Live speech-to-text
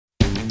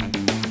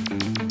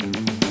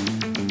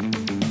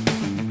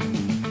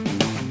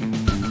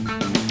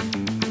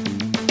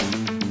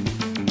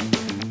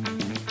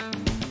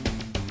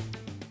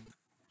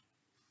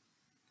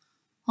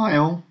Hi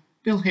all,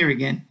 Bill here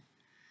again.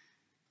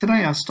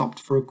 Today I stopped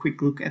for a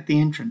quick look at the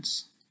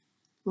entrance.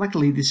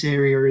 Luckily this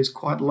area is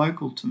quite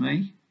local to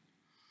me,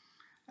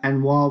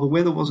 and while the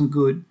weather wasn't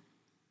good,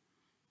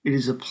 it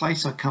is a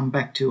place I come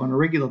back to on a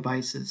regular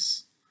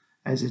basis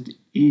as it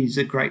is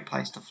a great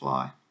place to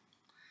fly.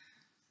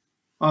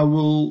 I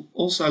will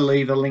also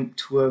leave a link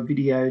to a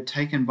video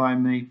taken by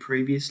me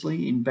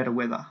previously in better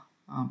weather,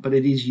 but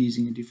it is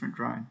using a different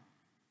drone.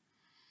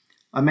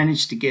 I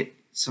managed to get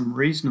some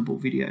reasonable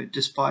video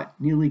despite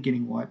nearly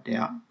getting wiped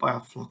out by a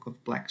flock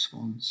of black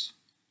swans.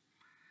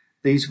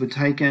 These were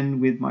taken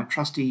with my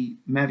trusty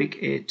Mavic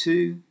Air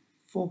 2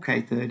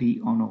 4K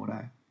 30 on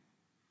auto.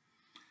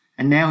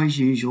 And now, as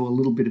usual, a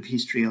little bit of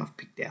history I've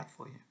picked out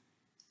for you.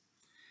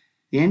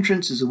 The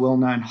entrance is a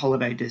well-known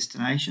holiday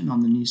destination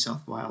on the New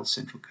South Wales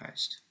Central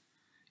Coast.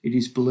 It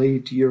is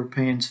believed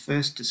Europeans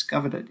first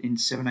discovered it in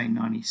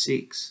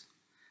 1796.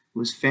 It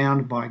was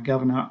found by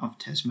Governor of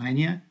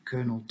Tasmania,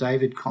 Colonel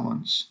David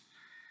Collins,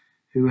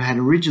 who had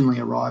originally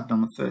arrived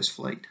on the First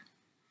Fleet,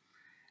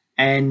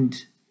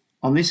 and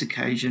on this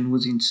occasion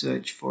was in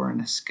search for an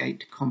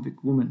escaped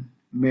convict woman,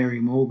 Mary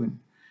Morgan,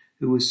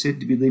 who was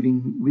said to be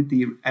living with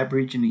the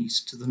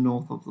Aborigines to the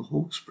north of the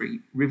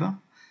Hawkesbury River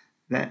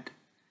that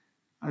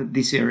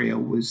this area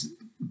was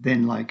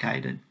then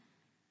located.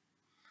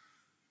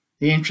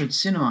 The entrance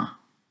cinema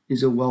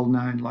is a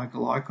well-known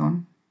local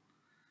icon.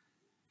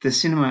 The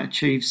cinema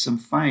achieved some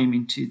fame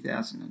in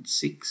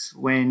 2006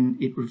 when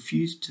it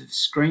refused to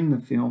screen the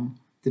film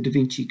The Da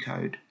Vinci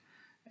Code,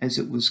 as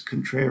it was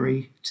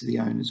contrary to the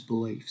owner's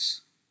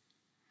beliefs.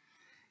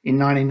 In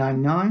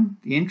 1999,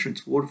 the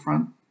entrance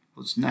waterfront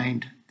was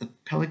named the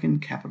Pelican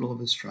Capital of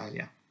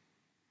Australia.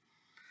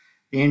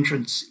 The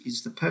entrance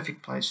is the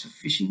perfect place for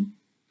fishing.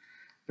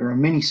 There are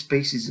many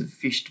species of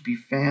fish to be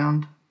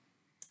found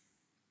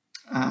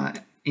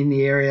in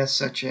the area,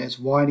 such as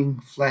whiting,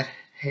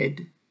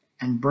 flathead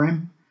and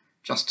bream,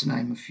 just to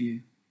name a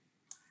few.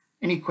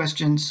 Any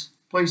questions,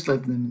 please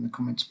leave them in the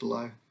comments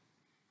below.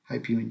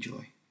 Hope you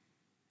enjoy.